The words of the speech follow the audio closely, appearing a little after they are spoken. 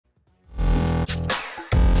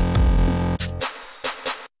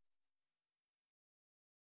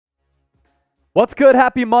What's good?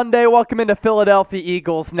 Happy Monday. Welcome into Philadelphia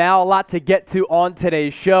Eagles. Now, a lot to get to on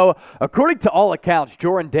today's show. According to all accounts,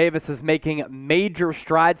 Jordan Davis is making major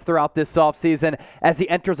strides throughout this offseason as he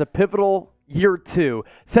enters a pivotal year two,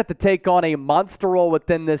 set to take on a monster role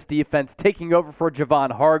within this defense, taking over for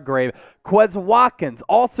Javon Hargrave. Quez Watkins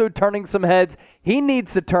also turning some heads. He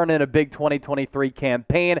needs to turn in a big 2023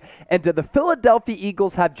 campaign. And do the Philadelphia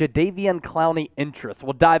Eagles have Jadeveon Clowney interest?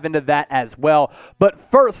 We'll dive into that as well. But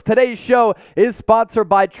first, today's show is sponsored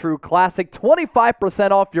by True Classic.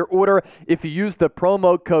 25% off your order if you use the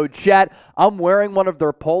promo code CHAT. I'm wearing one of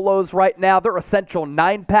their polos right now. They're Essential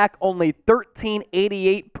 9-pack, only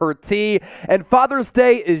 $13.88 per tee. And Father's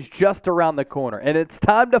Day is just around the corner, and it's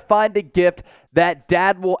time to find a gift that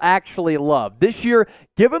dad will actually love. This year,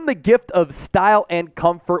 give him the gift of style and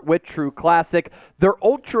comfort with True Classic. Their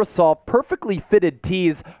ultra soft, perfectly fitted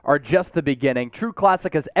tees are just the beginning. True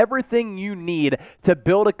Classic has everything you need to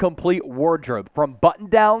build a complete wardrobe, from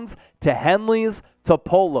button-downs to Henleys to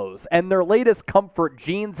polos. And their latest comfort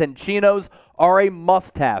jeans and chinos are a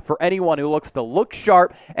must-have for anyone who looks to look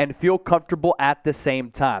sharp and feel comfortable at the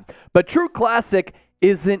same time. But True Classic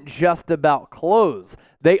isn't just about clothes.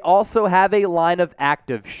 They also have a line of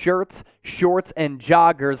active shirts, shorts, and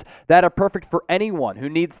joggers that are perfect for anyone who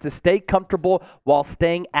needs to stay comfortable while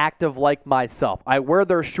staying active like myself. I wear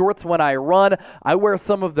their shorts when I run. I wear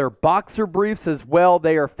some of their boxer briefs as well.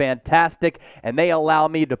 They are fantastic, and they allow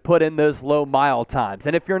me to put in those low mile times.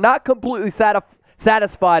 And if you're not completely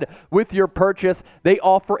satisfied with your purchase, they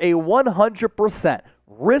offer a 100%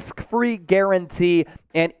 risk-free guarantee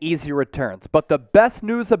and easy returns. But the best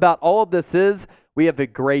news about all of this is we have a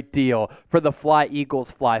great deal for the Fly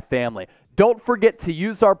Eagles Fly family. Don't forget to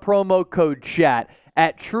use our promo code CHAT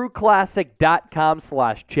at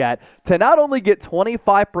trueclassic.com/chat to not only get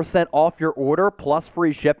 25% off your order plus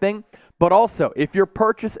free shipping, but also, if your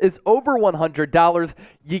purchase is over $100,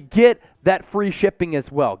 you get that free shipping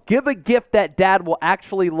as well. Give a gift that dad will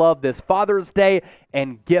actually love this Father's Day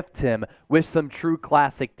and gift him with some True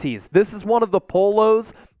Classic tees. This is one of the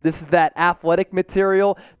polos. This is that athletic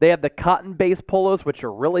material. They have the cotton-based polos, which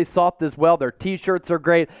are really soft as well. Their t-shirts are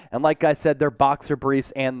great. And like I said, their boxer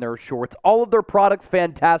briefs and their shorts. All of their products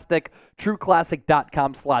fantastic.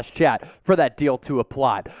 trueclassic.com/chat for that deal to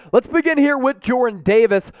apply. Let's begin here with Jordan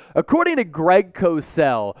Davis. According to Greg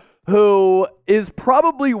Cosell, who is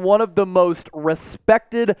probably one of the most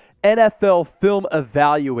respected NFL film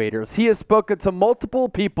evaluators. He has spoken to multiple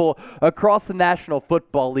people across the National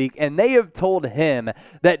Football League, and they have told him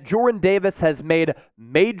that Jordan Davis has made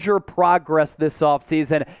major progress this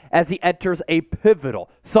offseason as he enters a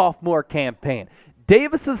pivotal sophomore campaign.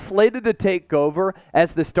 Davis is slated to take over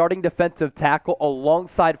as the starting defensive tackle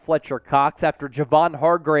alongside Fletcher Cox after Javon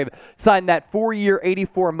Hargrave signed that 4-year,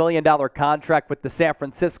 $84 million contract with the San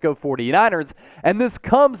Francisco 49ers. And this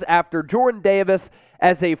comes after Jordan Davis,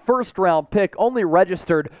 as a first-round pick, only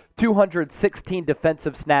registered 216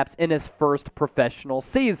 defensive snaps in his first professional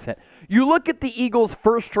season. You look at the Eagles'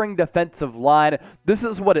 first-string defensive line, this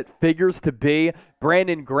is what it figures to be.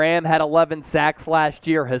 Brandon Graham had 11 sacks last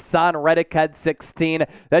year. Hassan Reddick had 16.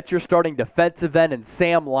 That's your starting defensive end and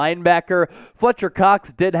Sam linebacker. Fletcher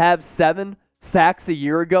Cox did have 7 sacks a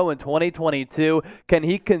year ago in 2022. Can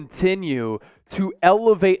he continue to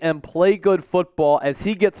elevate and play good football as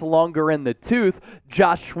he gets longer in the tooth?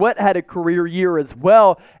 Josh Sweat had a career year as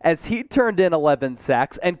well as he turned in 11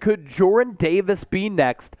 sacks. And could Jordan Davis be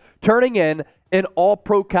next, turning in an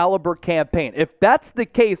all-pro caliber campaign? If that's the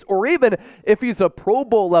case, or even if he's a Pro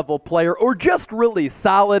Bowl level player or just really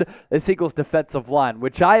solid, this Eagles defensive line,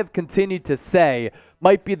 which I have continued to say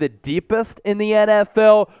might be the deepest in the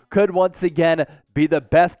NFL, could once again be the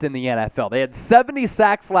best in the NFL. They had 70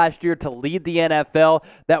 sacks last year to lead the NFL.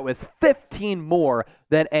 That was 15 more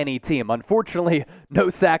than any team. Unfortunately, no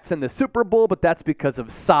sacks in the Super Bowl, but that's because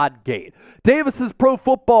of Sodgate. Davis's Pro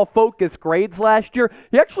Football Focus grades last year,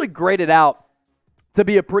 he actually graded out to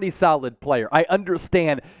be a pretty solid player. I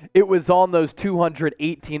understand it was on those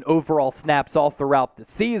 218 overall snaps all throughout the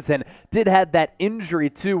season. Did have that injury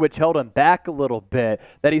too, which held him back a little bit,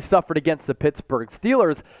 that he suffered against the Pittsburgh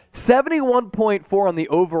Steelers. 71.4 on the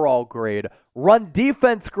overall grade. Run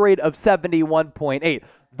defense grade of 71.8.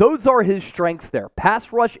 Those are his strengths there.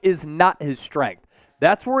 Pass rush is not his strength.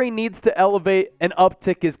 That's where he needs to elevate and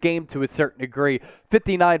uptick his game to a certain degree.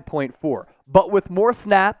 59.4. But with more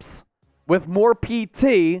snaps, with more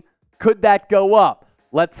PT, could that go up?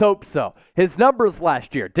 Let's hope so. His numbers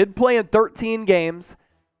last year: did play in 13 games,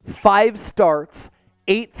 5 starts,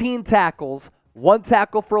 18 tackles, 1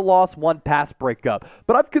 tackle for loss, 1 pass breakup.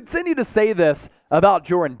 But I've continued to say this about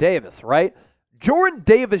Jordan Davis, right? Jordan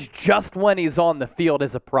Davis, just when he's on the field,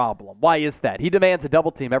 is a problem. Why is that? He demands a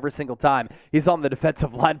double team every single time he's on the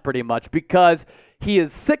defensive line pretty much because he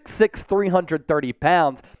is 6'6", 330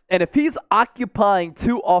 pounds. And if he's occupying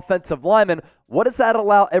two offensive linemen, what does that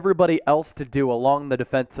allow everybody else to do along the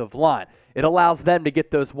defensive line? It allows them to get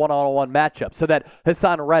those one-on-one matchups so that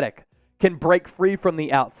Hassan Reddick can break free from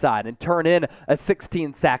the outside and turn in a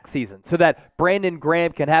 16-sack season so that Brandon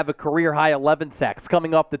Graham can have a career-high 11 sacks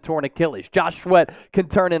coming off the torn Achilles. Josh Sweat can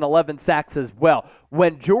turn in 11 sacks as well.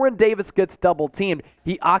 When Jordan Davis gets double-teamed,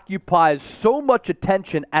 he occupies so much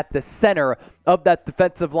attention at the center of that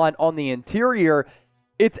defensive line on the interior.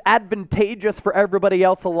 It's advantageous for everybody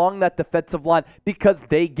else along that defensive line because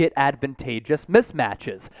they get advantageous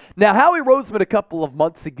mismatches. Now, Howie Roseman a couple of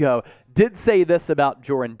months ago did say this about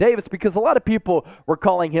Jordan Davis because a lot of people were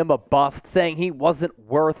calling him a bust, saying he wasn't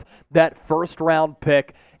worth that first-round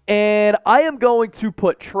pick. And I am going to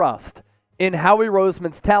put trust in Howie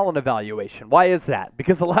Roseman's talent evaluation. Why is that?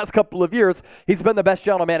 Because the last couple of years, he's been the best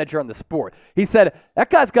general manager in the sport. He said, that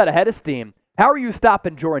guy's got a head of steam. How are you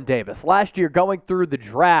stopping Jordan Davis? Last year, going through the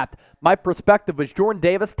draft, my perspective was Jordan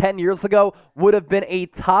Davis 10 years ago would have been a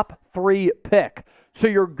top 3 pick. So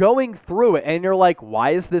you're going through it, and you're like,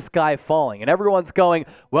 why is this guy falling? And everyone's going,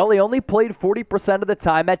 well, he only played 40% of the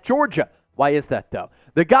time at Georgia. Why is that, though?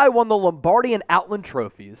 The guy won the Lombardi and Outland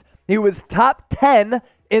trophies. He was top 10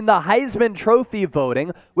 in the Heisman Trophy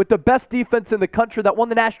voting with the best defense in the country that won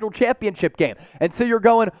the national championship game. And so you're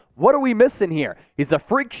going, what are we missing here? He's a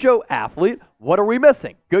freak show athlete. What are we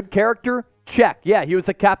missing? Good character? Check. Yeah, he was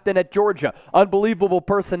a captain at Georgia. Unbelievable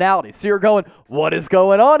personality. So you're going, what is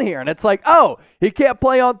going on here? And it's like, oh, he can't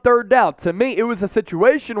play on third down. To me, it was a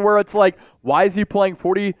situation where it's like, why is he playing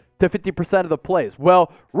 40 to 50% of the plays?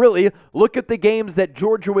 Well, really, look at the games that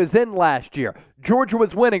Georgia was in last year. Georgia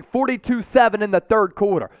was winning 42-7 in the third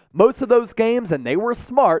quarter. Most of those games, and they were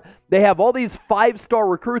smart, they have all these 5-star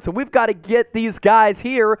recruits, and we've got to get these guys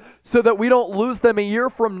here so that we don't lose them a year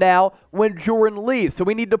from now when Jordan leaves. So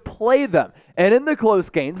we need to play them. And in the close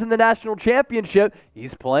games, in the national championship,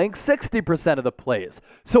 he's playing 60% of the plays.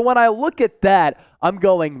 So when I look at that, I'm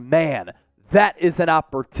going, man, that is an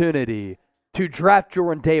opportunity to draft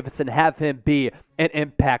Jordan Davis and have him be an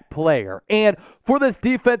impact player. And for this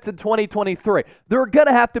defense in 2023, there are going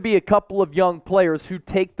to have to be a couple of young players who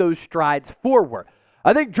take those strides forward.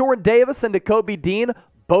 I think Jordan Davis and Nakobe Dean,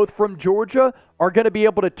 both from Georgia, are going to be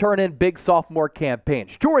able to turn in big sophomore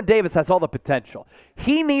campaigns. Jordan Davis has all the potential.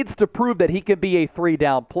 He needs to prove that he can be a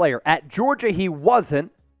 3-down player. At Georgia, he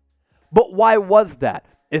wasn't. But why was that?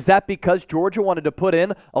 Is that because Georgia wanted to put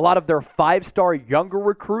in a lot of their 5-star younger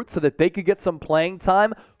recruits so that they could get some playing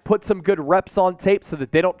time, put some good reps on tape so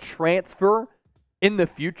that they don't transfer in the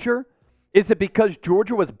future? Is it because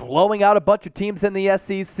Georgia was blowing out a bunch of teams in the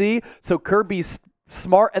SEC, so Kirby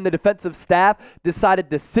Smart and the defensive staff decided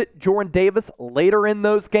to sit Jordan Davis later in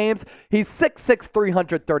those games? He's 6'6",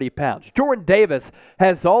 330 pounds. Jordan Davis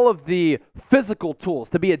has all of the physical tools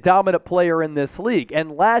to be a dominant player in this league.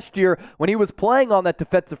 And last year, when he was playing on that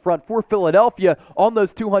defensive front for Philadelphia on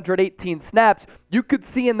those 218 snaps, you could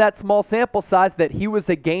see in that small sample size that he was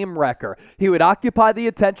a game wrecker. He would occupy the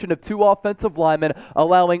attention of 2 offensive linemen,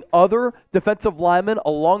 allowing other defensive linemen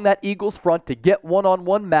along that Eagles front to get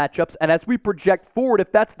one-on-one matchups. And as we project forward,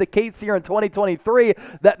 if that's the case here in 2023,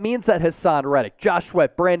 that means that Hassan Reddick, Josh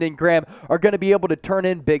Sweat, Brandon Graham are going to be able to turn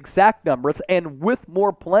in big sack numbers. And with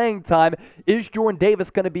more playing time, is Jordan Davis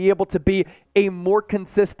going to be able to be a more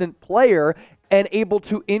consistent player and able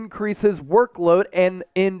to increase his workload, and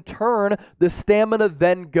in turn, the stamina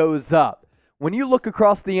then goes up? When you look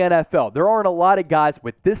across the NFL, there aren't a lot of guys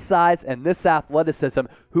with this size and this athleticism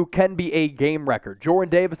who can be a game wrecker.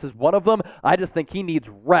 Jordan Davis is one of them. I just think he needs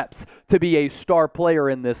reps to be a star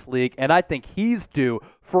player in this league, and I think he's due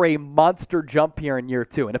for a monster jump here in year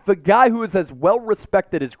 2. And if a guy who is as well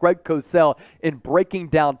respected as Greg Cosell in breaking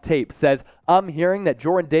down tape says, I'm hearing that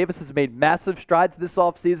Jordan Davis has made massive strides this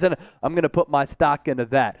offseason, I'm going to put my stock into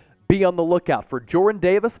that. Be on the lookout for Jordan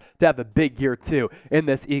Davis to have a big year 2 in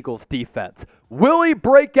this Eagles defense. Will he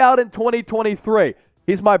break out in 2023?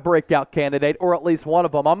 He's my breakout candidate, or at least one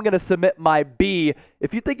of them. I'm going to submit my B.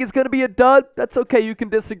 If you think he's going to be a dud, that's okay. You can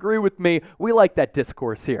disagree with me. We like that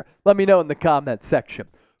discourse here. Let me know in the comment section.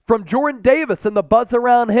 From Jordan Davis and the buzz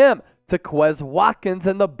around him to Quez Watkins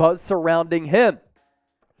and the buzz surrounding him.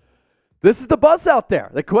 This is the buzz out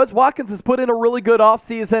there. That Quez Watkins has put in a really good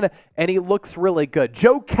offseason, and he looks really good.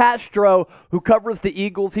 Joe Castro, who covers the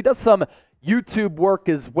Eagles, he does some YouTube work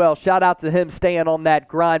as well. Shout out to him staying on that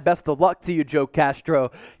grind. Best of luck to you, Joe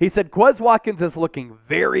Castro. He said, Quez Watkins is looking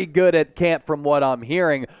very good at camp from what I'm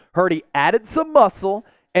hearing. Heard he added some muscle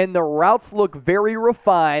and the routes look very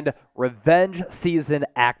refined, revenge season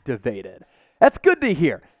activated. That's good to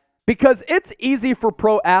hear, because it's easy for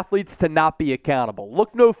pro athletes to not be accountable.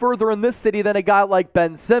 Look no further in this city than a guy like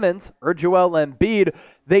Ben Simmons or Joel Embiid.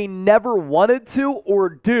 They never wanted to or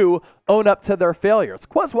do own up to their failures.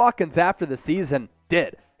 Quez Watkins, after the season,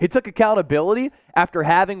 did. He took accountability after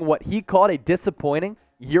having what he called a disappointing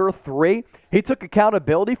year 3. He took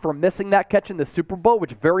accountability for missing that catch in the Super Bowl,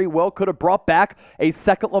 which very well could have brought back a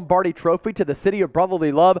second Lombardi trophy to the city of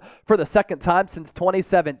brotherly love for the second time since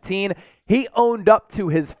 2017. He owned up to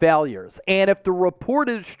his failures. And if the report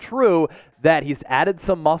is true that he's added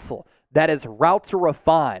some muscle, that his routes are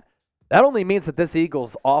refined, that only means that this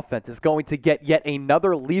Eagles offense is going to get yet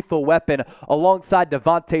another lethal weapon alongside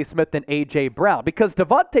Devontae Smith and A.J. Brown. Because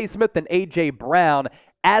Devontae Smith and A.J. Brown,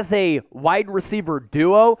 as a wide receiver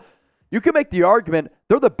duo, you can make the argument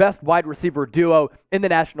they're the best wide receiver duo in the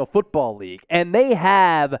National Football League. And they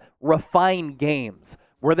have refined games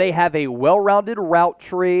where they have a well-rounded route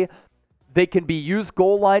tree. They can be used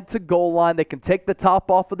goal line to goal line. They can take the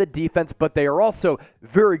top off of the defense, but they are also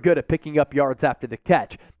very good at picking up yards after the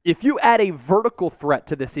catch. If you add a vertical threat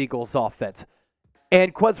to this Eagles offense,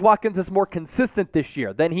 and Quez Watkins is more consistent this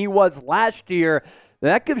year than he was last year,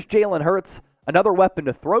 then that gives Jalen Hurts another weapon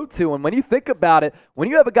to throw to. And when you think about it, when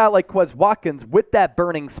you have a guy like Quez Watkins with that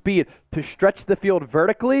burning speed to stretch the field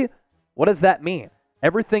vertically, what does that mean?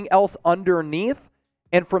 Everything else underneath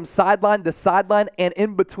and from sideline to sideline and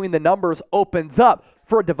in between the numbers opens up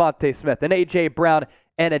for Devontae Smith and A.J. Brown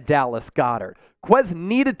and a Dallas Goedert. Quez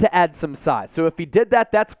needed to add some size. So if he did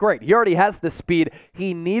that, that's great. He already has the speed.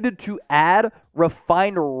 He needed to add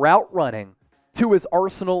refined route running to his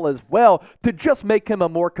arsenal as well to just make him a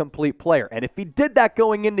more complete player. And if he did that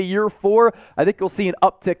going into year 4, I think you'll see an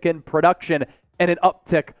uptick in production and an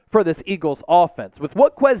uptick for this Eagles offense. With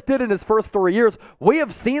what Quez did in his first 3 years, we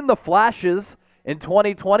have seen the flashes. In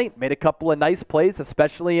 2020, made a couple of nice plays,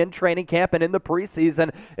 especially in training camp and in the preseason.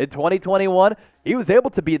 In 2021, he was able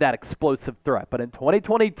to be that explosive threat. But in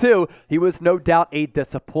 2022, he was no doubt a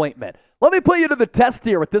disappointment. Let me put you to the test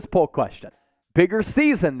here with this poll question. Bigger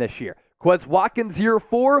season this year. Quez Watkins, year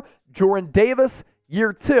 4. Jordan Davis,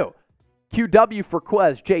 year 2. QW for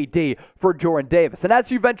Quez, JD for Jordan Davis. And as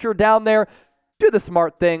you venture down there, do the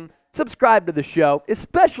smart thing. Subscribe to the show,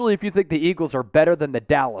 especially if you think the Eagles are better than the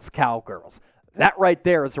Dallas Cowgirls. That right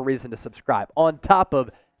there is a reason to subscribe, on top of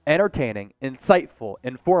entertaining, insightful,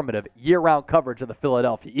 informative, year-round coverage of the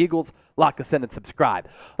Philadelphia Eagles. Lock us in and subscribe.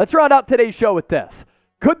 Let's round out today's show with this.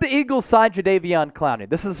 Could the Eagles sign Jadeveon Clowney?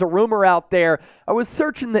 This is a rumor out there. I was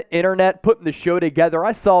searching the internet, putting the show together.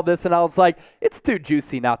 I saw this, and I was like, it's too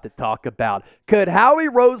juicy not to talk about. Could Howie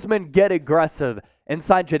Roseman get aggressive and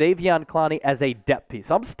sign Jadeveon Clowney as a depth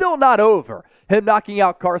piece? I'm still not over him knocking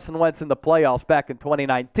out Carson Wentz in the playoffs back in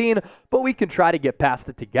 2019, but we can try to get past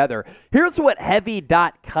it together. Here's what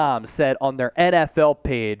Heavy.com said on their NFL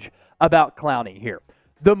page about Clowney here.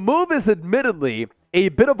 The move is admittedly a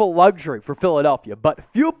bit of a luxury for Philadelphia, but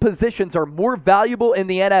few positions are more valuable in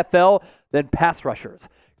the NFL than pass rushers.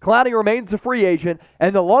 Clowney remains a free agent,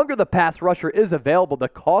 and the longer the pass rusher is available, the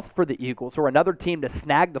cost for the Eagles or another team to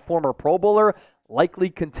snag the former Pro Bowler likely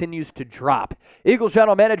continues to drop. Eagles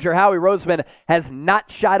general manager Howie Roseman has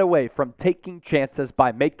not shied away from taking chances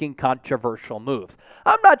by making controversial moves.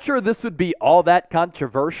 I'm not sure this would be all that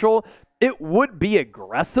controversial. It would be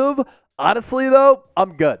aggressive. Honestly, though,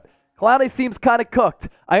 I'm good. Clowney seems kind of cooked.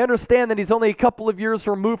 I understand that he's only a couple of years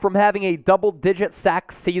removed from having a double-digit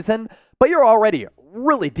sack season, but you're already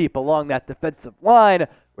really deep along that defensive line.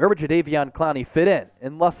 Where would Jadeveon Clowney fit in?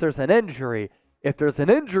 Unless there's an injury. If there's an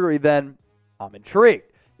injury, then I'm intrigued.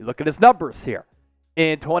 You look at his numbers here.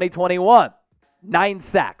 In 2021, 9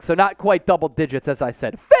 sacks, so not quite double digits, as I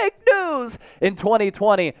said. Fake news! In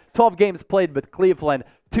 2020, 12 games played with Cleveland,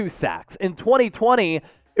 2 sacks. In 2020,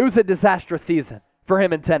 it was a disastrous season for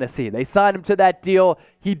him in Tennessee. They signed him to that deal.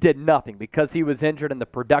 He did nothing because he was injured and the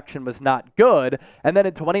production was not good. And then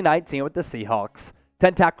in 2019 with the Seahawks,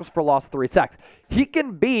 10 tackles for loss, 3 sacks. He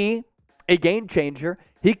can be a game changer.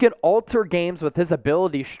 He can alter games with his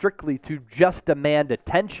ability strictly to just demand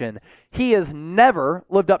attention. He has never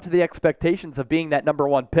lived up to the expectations of being that number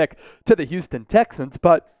 1 pick to the Houston Texans,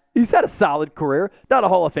 but he's had a solid career. Not a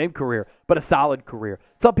Hall of Fame career, but a solid career.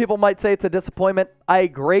 Some people might say it's a disappointment. I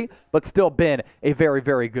agree, but still been a very,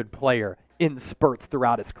 very good player in spurts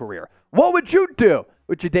throughout his career. What would you do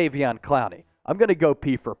with Jadeveon Clowney? I'm going to go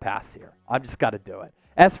P for pass here. I've just got to do it.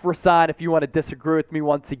 S for sign, if you want to disagree with me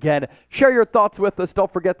once again, share your thoughts with us.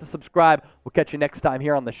 Don't forget to subscribe. We'll catch you next time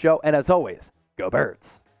here on the show. And as always, go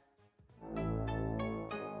Birds.